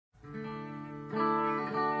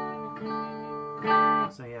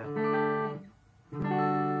So yeah.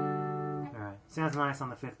 Alright. Sounds nice on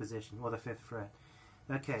the 5th position, or the 5th fret.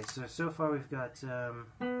 Okay, so far we've got that's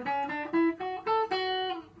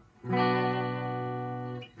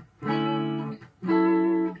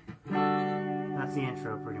the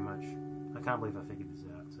intro pretty much. I can't believe I figured this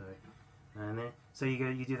out. So and then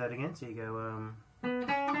you do that again, so you go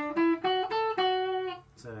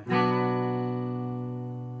so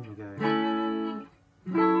you go,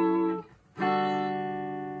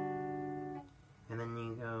 and then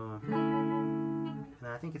you go, and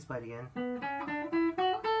I think it's played again.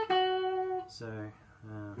 So,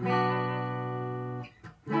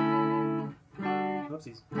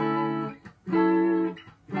 whoopsies. And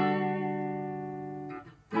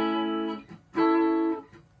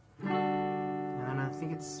then I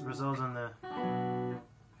think it's resolved on the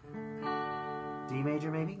D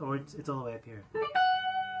major maybe, or it's all the way up here.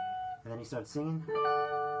 And then you start singing.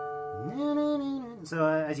 So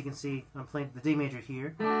as you can see, I'm playing the D major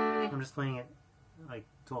here. I'm just playing it like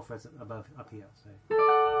 12 frets above up here. So.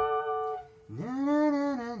 And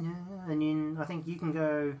then I think you can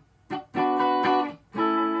go.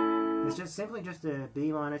 It's just simply just a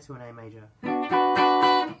B minor to an A major.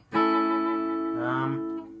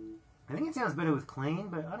 I think it sounds better with clean,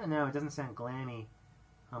 but I don't know. It doesn't sound glammy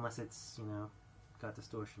unless it's, you know, got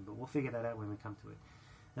distortion. But we'll figure that out when we come to it.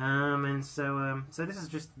 And so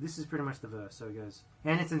this is pretty much the verse. So it goes,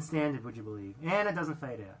 and it's in standard, would you believe? And it doesn't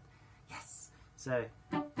fade out. Yes. So.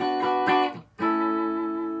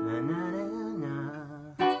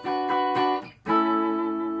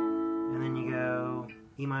 And then you go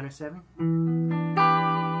E minor 7,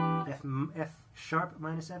 F sharp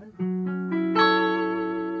minor 7,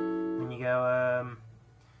 and you go,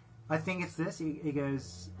 I think it's this, it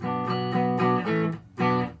goes, and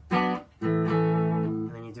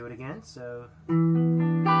then you do it again, so,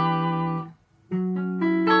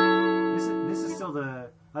 this is still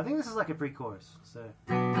the, I think this is like a pre-chorus, so.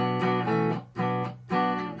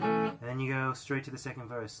 And then you go straight to the second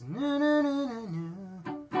verse. Na, na, na, na, na.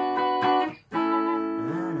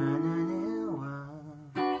 Na, na, na, na, wow.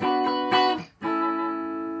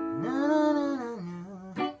 Na, na, na, na, na.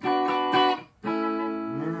 Na,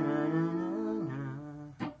 na, na, na, na.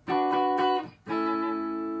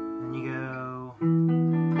 And you go.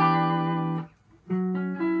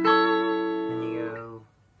 And you go.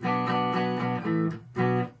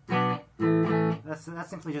 That's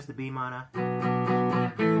simply just the B minor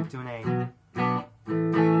to an A,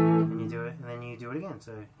 and you do it, and then you do it again.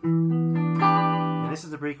 So, and this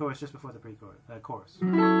is the pre-chorus just before the pre-chorus, chorus.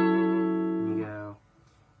 And you go,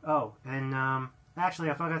 oh, and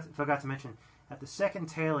actually, I forgot to mention at the second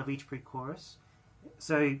tail of each pre-chorus.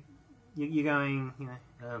 So you're going, you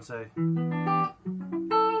know, so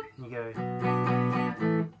you go.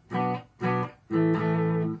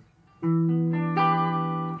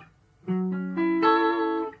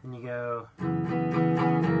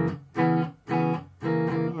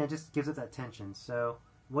 Just gives it that tension. So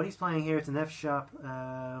what he's playing here, it's an F sharp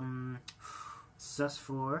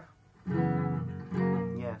sus4.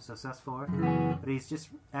 Yeah, so sus4. But he's just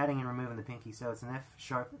adding and removing the pinky. So it's an F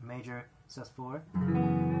sharp major sus4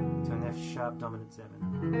 to an F sharp dominant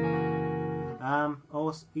 7.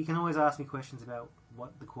 Also, you can always ask me questions about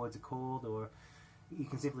what the chords are called, or you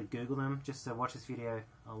can simply Google them. Just watch this video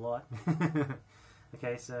a lot.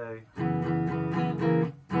 Okay, so.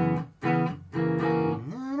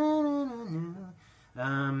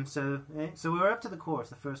 So we're up to the chorus,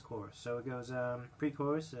 the first chorus. So it goes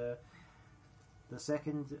pre-chorus, the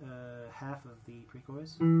second half of the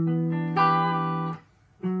pre-chorus, and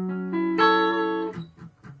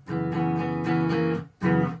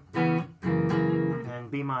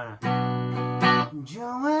B minor,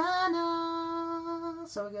 Joanna.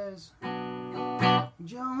 So it goes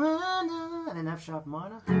Joanna, and then F sharp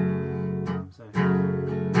minor. So,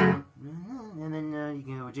 and then you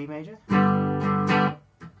can go with G major.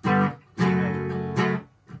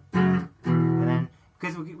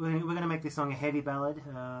 Because we're going to make this song a heavy ballad,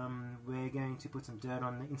 we're going to put some dirt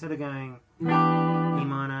on it. Instead of going E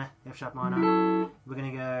minor, F sharp minor, we're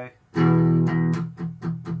going to go,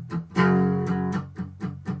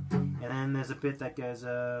 and then there's a bit that goes,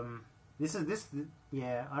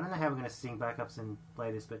 yeah, I don't know how we're going to sing backups and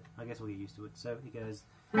play this, but I guess we'll get used to it. So it goes,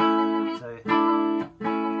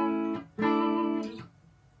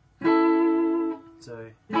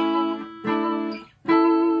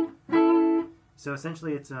 so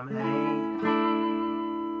essentially it's A,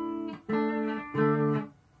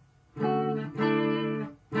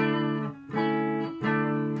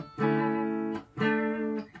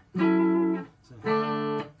 so,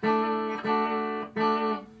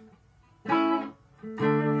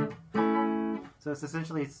 So it's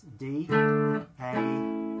essentially it's D,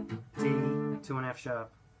 A, D to an F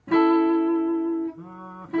sharp.